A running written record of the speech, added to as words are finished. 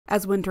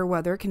As winter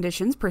weather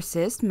conditions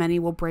persist, many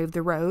will brave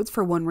the roads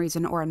for one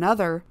reason or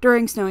another.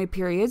 During snowy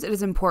periods, it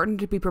is important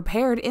to be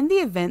prepared in the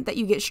event that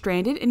you get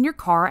stranded in your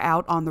car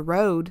out on the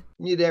road.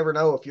 You never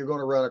know if you're going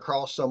to run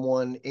across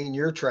someone in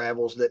your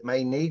travels that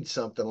may need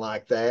something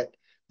like that,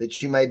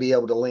 that you may be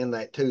able to lend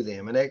that to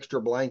them, an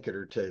extra blanket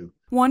or two.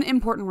 One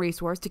important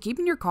resource to keep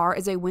in your car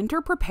is a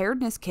winter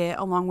preparedness kit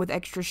along with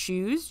extra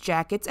shoes,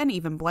 jackets, and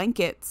even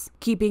blankets.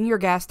 Keeping your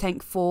gas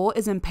tank full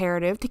is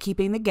imperative to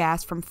keeping the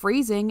gas from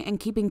freezing, and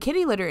keeping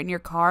kitty litter in your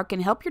car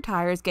can help your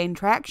tires gain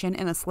traction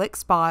in a slick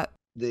spot.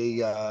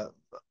 The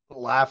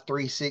Life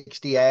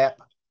 360 app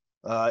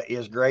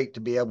is great to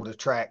be able to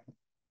track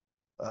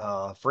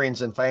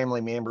friends and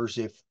family members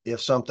if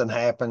something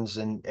happens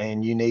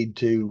and you need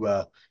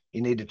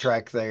to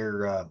track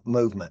their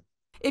movement.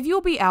 If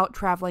you'll be out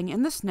traveling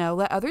in the snow,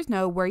 let others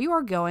know where you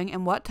are going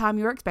and what time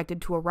you are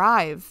expected to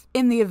arrive.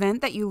 In the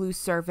event that you lose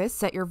service,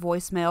 set your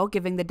voicemail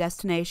giving the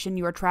destination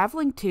you are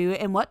traveling to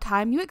and what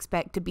time you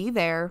expect to be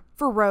there.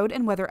 For road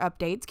and weather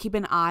updates, keep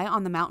an eye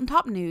on the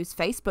Mountaintop News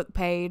Facebook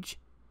page.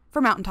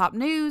 For Mountaintop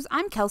News,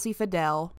 I'm Kelsey Fidel.